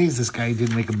 I'm amazed this guy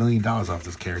didn't make $1 million off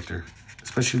this character.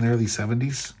 Especially in the early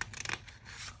 70s.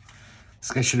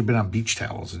 This guy should have been on beach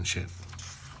towels and shit.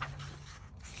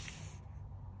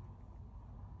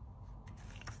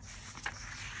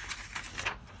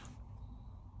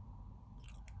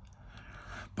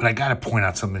 But I gotta point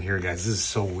out something here, guys. This is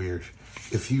so weird.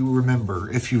 If you remember,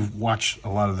 if you've watched a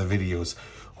lot of the videos,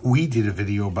 we did a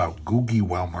video about Googie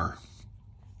Welmer,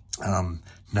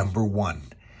 number 1.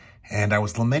 And I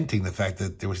was lamenting the fact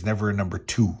that there was never a number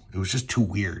 2. It was just too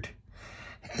weird.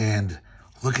 And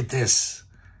look at this.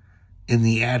 In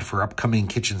the ad for upcoming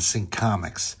kitchen sink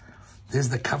comics, there's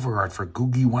the cover art for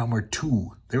Googie Welmer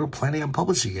 2. They were planning on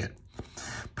publishing it.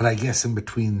 But I guess in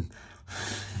between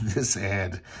this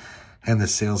ad and the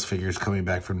sales figures coming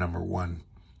back from number 1,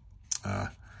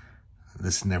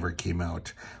 this never came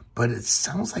out. But it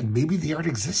sounds like maybe the art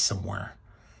exists somewhere.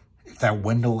 If that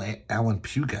Wendell Allen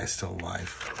Pugh guy's still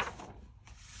alive.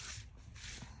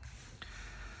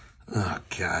 Oh,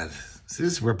 God.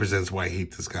 This represents why I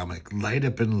hate this comic. Light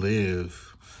up and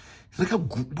live. Look how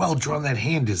well drawn that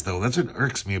hand is, though. That's what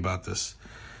irks me about this.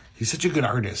 He's such a good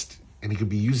artist, and he could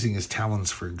be using his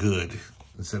talents for good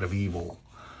instead of evil.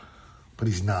 But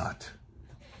he's not.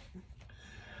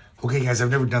 Okay, guys,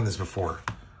 I've never done this before,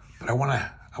 but I want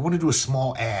to do a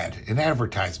small ad, an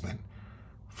advertisement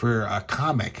for a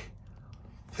comic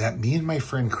that me and my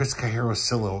friend Chris Cajero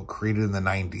Cilla created in the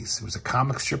 90s. It was a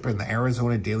comic strip in the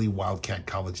Arizona Daily Wildcat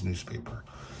College newspaper.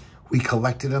 We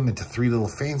collected them into 3 little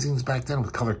fanzines back then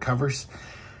with colored covers.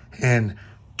 And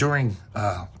during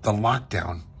the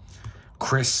lockdown,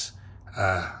 Chris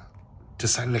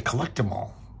decided to collect them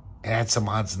all. Add some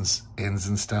odds and ends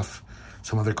and stuff.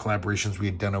 Some other collaborations we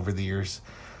had done over the years.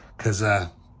 Because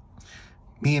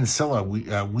me and Cilla,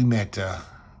 we met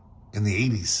in the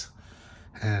 80s.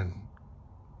 And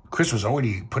Chris was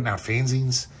already putting out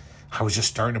fanzines. I was just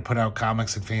starting to put out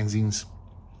comics and fanzines.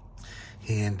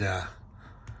 And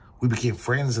we became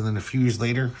friends. And then a few years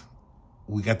later,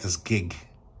 we got this gig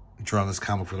drawing this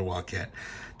comic for the Wildcat.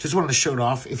 Just wanted to show it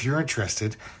off. If you're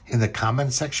interested, in the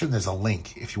comment section, there's a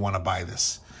link if you want to buy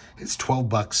this. It's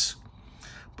 $12,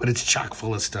 but it's chock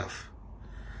full of stuff.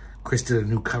 Chris did a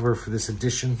new cover for this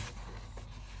edition.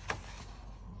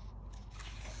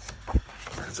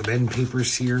 Got some end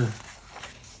papers here.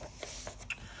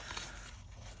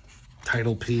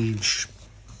 Title page.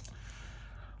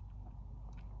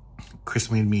 Chris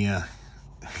made me a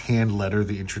hand letter,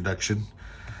 the introduction.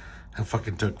 That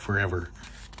fucking took forever.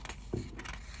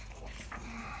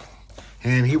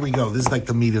 And here we go. This is like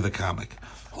the meat of the comic.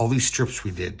 All these strips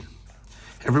we did.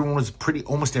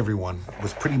 Almost everyone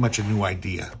was pretty much a new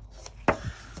idea.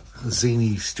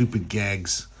 Zany, stupid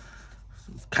gags,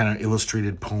 kind of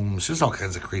illustrated poems, just all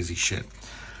kinds of crazy shit.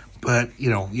 But, you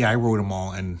know, yeah, I wrote them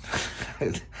all, and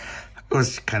it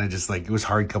was kind of just like, it was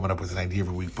hard coming up with an idea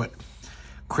every week, but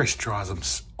Chris draws them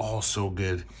all so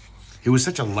good. It was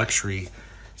such a luxury.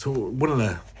 So one of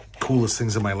the coolest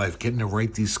things in my life, getting to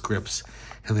write these scripts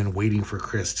and then waiting for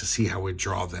Chris to see how we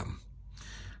draw them.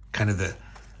 Kind of the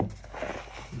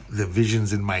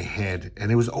visions in my head.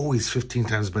 And it was always 15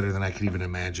 times better than I could even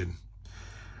imagine.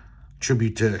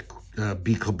 Tribute to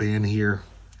B. Claban here.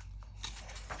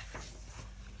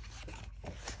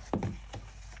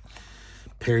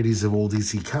 Parodies of old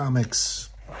DC comics.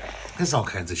 There's all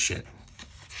kinds of shit.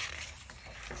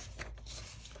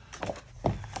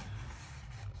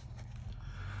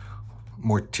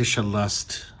 Morticia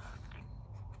Lust,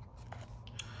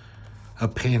 a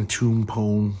Pantoum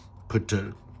poem put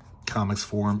to comics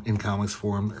form, in comics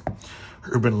form,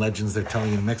 urban legends they're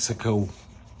telling in Mexico.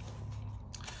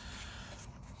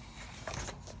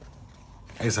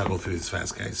 I guess I'll go through this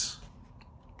fast, guys.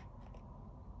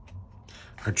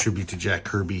 Our tribute to Jack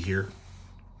Kirby here.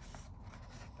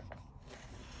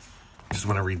 Just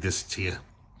want to read this to you.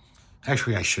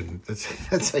 Actually, I shouldn't.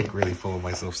 That's like really full of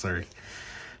myself. Sorry.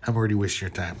 I'm already wasting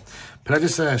your time. But I'll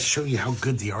just show you how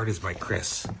good the art is by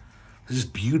Chris. This is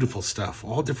beautiful stuff.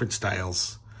 All different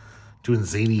styles. Doing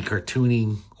zany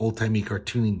cartooning, old-timey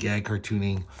cartooning, gag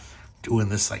cartooning. Doing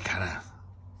this like kind of,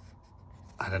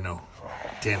 I don't know,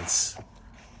 dense,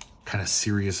 kind of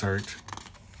serious art.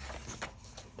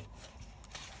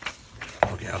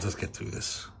 Okay, I'll just get through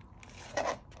this.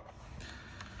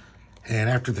 And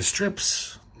after the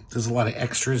strips, there's a lot of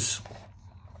extras.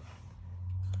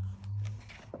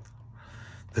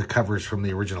 The covers from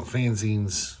the original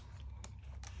fanzines.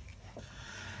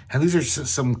 And these are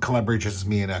some collaborations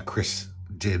me and Chris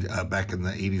did back in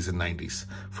the 80s and 90s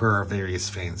for our various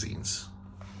fanzines.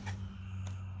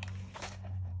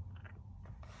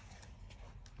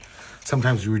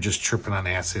 Sometimes we were just tripping on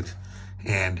acid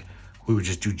and we would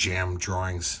just do jam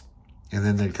drawings and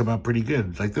then they'd come out pretty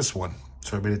good, like this one.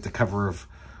 So I made it the cover of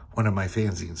one of my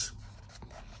fanzines.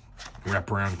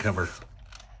 Wraparound cover.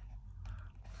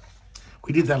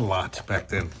 We did that a lot back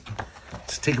then.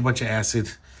 Just take a bunch of acid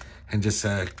and just,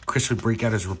 Chris would break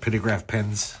out his rapidograph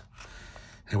pens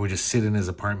and we'd just sit in his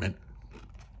apartment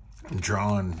and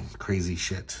draw on crazy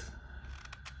shit.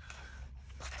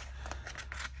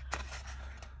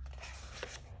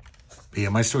 But yeah,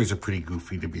 my stories are pretty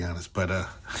goofy, to be honest, but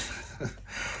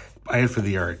buy it for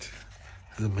the art.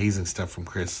 There's amazing stuff from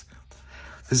Chris.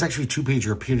 This actually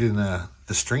two-pager appeared in The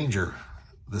Stranger,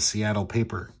 the Seattle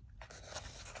paper.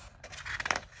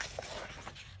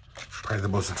 Probably the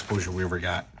most exposure we ever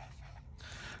got.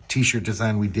 T-shirt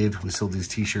design we did. We sold these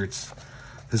T-shirts.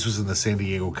 This was in the San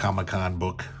Diego Comic-Con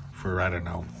book for, I don't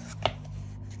know,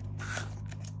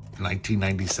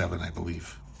 1997, I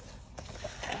believe.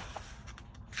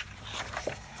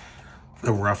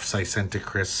 The roughs I sent to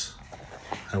Chris.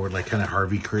 I would like kind of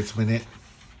Harvey Kurtzman it.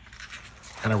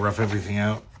 Kind of rough everything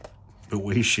out. But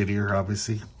way shittier,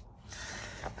 obviously.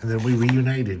 And then we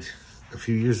reunited a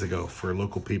few years ago for a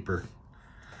local paper.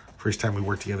 First time we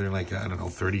worked together in like, I don't know,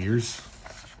 30 years.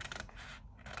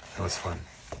 That was fun.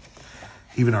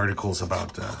 Even articles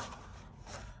about,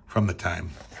 from the time.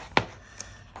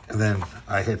 And then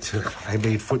I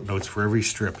made footnotes for every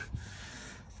strip.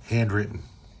 Handwritten.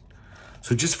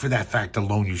 So just for that fact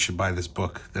alone, you should buy this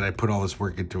book, that I put all this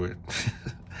work into it.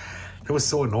 That was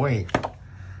so annoying,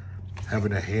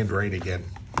 having to handwrite again.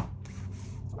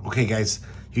 Okay, guys,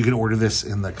 you can order this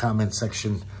in the comment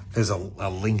section. There's a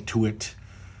link to it.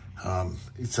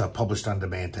 It's a published on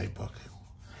demand type book.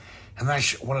 And then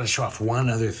I wanted to show off one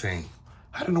other thing.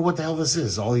 I don't know what the hell this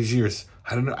is all these years.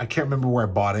 I don't know. I can't remember where I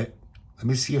bought it. Let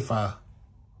me see if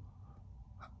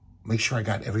make sure I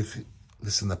got everything,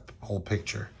 this in the whole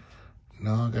picture.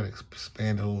 No, I gotta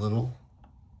expand it a little.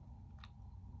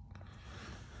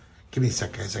 Give me a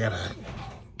sec, guys. I gotta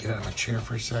get out of my chair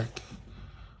for a sec.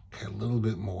 Okay, a little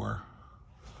bit more.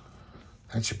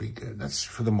 That should be good. That's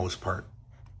for the most part.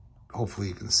 Hopefully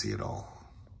you can see it all.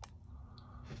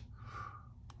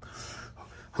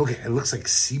 Okay, it looks like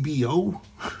CBO.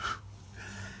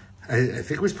 I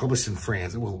think it was published in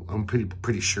France. Well, I'm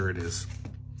pretty sure it is.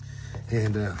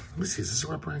 And let me see, is this a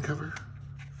wraparound cover?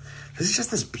 This is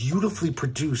just this beautifully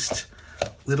produced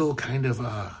little kind of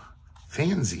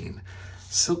fanzine.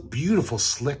 So beautiful,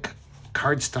 slick,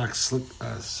 cardstock, slick,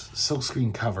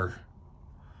 silkscreen cover.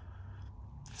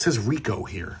 It says Rico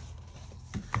here.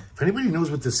 If anybody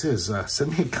knows what this is,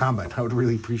 send me a comment. I would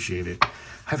really appreciate it.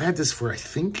 I've had this for, I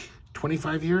think,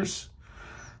 25 years.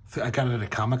 I got it at a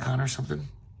Comic-Con or something.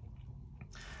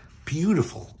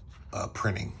 Beautiful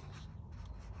printing.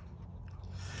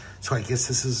 So I guess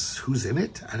this is who's in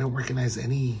it. I don't recognize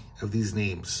any of these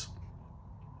names.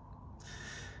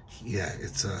 Yeah,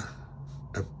 it's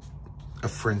a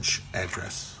French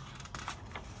address.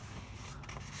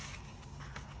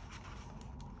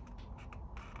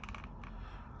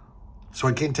 So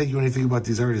I can't tell you anything about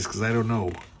these artists because I don't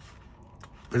know.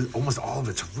 But almost all of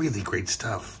it's really great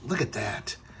stuff. Look at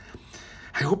that.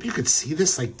 I hope you could see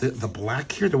this, like the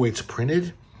black here, the way it's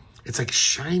printed. It's like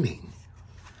shining.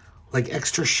 Like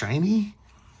extra shiny.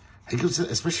 It gives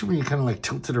it, especially when you kind of like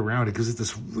tilt it around, it gives it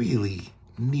this really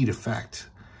neat effect.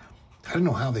 I don't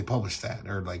know how they published that,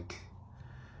 or like,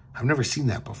 I've never seen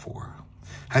that before.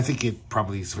 I think it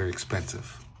probably is very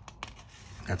expensive.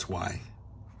 That's why.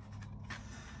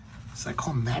 Is that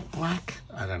called matte black?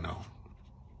 I don't know.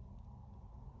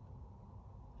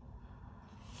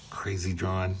 Crazy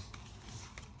drawn.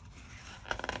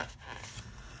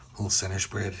 Little center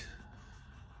spread.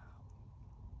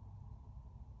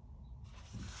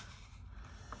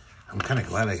 I'm kind of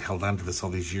glad I held on to this all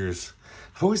these years.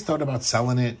 I've always thought about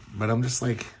selling it, but I'm just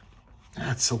like,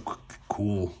 it's so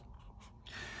cool.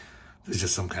 There's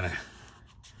just some kind of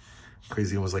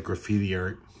crazy, almost like graffiti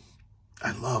art.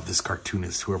 I love this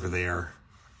cartoonist, whoever they are.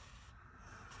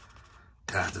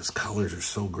 God, those colors are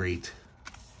so great.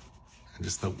 And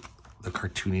just the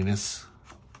cartooniness.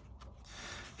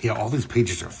 Yeah, all these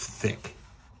pages are thick.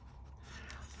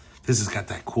 This has got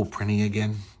that cool printing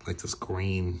again, like this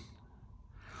green.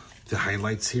 The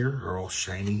highlights here are all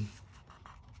shiny.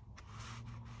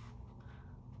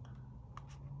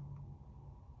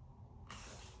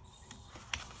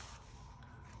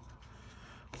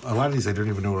 A lot of these I don't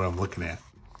even know what I'm looking at.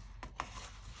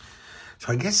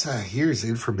 So I guess here's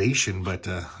information, but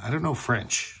I don't know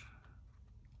French.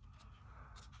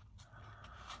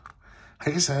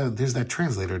 I guess there's that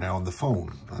translator now on the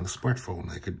phone, on the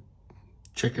smartphone. I could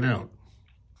check it out.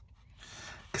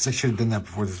 Guess I should have done that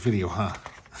before this video, huh?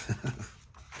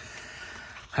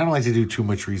 I don't like to do too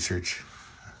much research.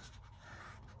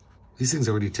 These things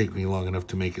already take me long enough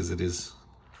to make as it is.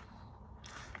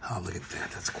 Oh, look at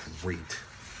that. That's great.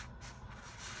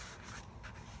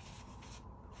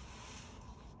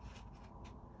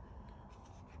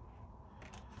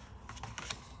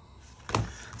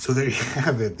 So there you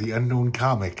have it, the unknown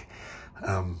comic.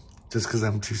 Just because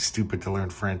I'm too stupid to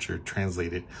learn French or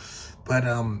translate it. But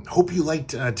hope you liked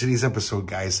today's episode,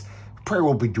 guys. Probably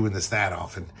won't be doing this that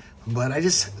often. But it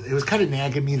was kind of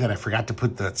nagging me that I forgot to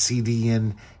put the CD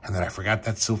in, and that I forgot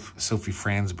that Sophie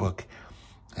Franz book.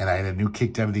 And I had a new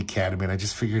kicked out of the academy, and I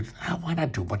just figured, why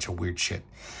not do a bunch of weird shit?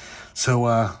 So,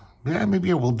 yeah, maybe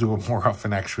I will do it more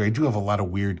often, actually. I do have a lot of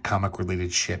weird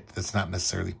comic-related shit that's not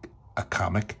necessarily a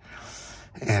comic.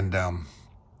 And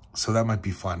so that might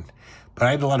be fun. But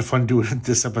I had a lot of fun doing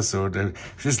this episode.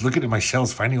 Just looking at my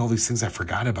shelves, finding all these things I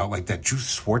forgot about, like that Juice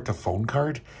Swarta phone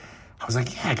card. I was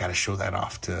like, yeah, I got to show that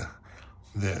off to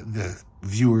the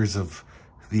viewers of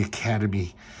the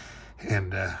Academy.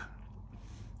 And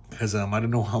because I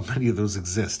don't know how many of those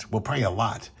exist. Well, probably a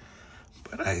lot.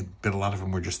 But I bet a lot of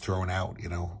them were just thrown out,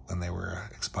 when they were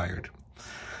expired.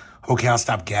 Okay, I'll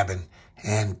stop gabbing.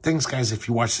 And thanks, guys, if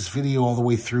you watched this video all the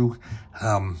way through.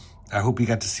 I hope you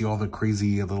got to see all the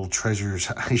crazy little treasures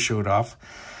I showed off.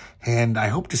 And I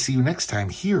hope to see you next time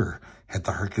here at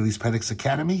the Herculespetix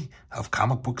Academy of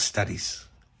Comic Book Studies.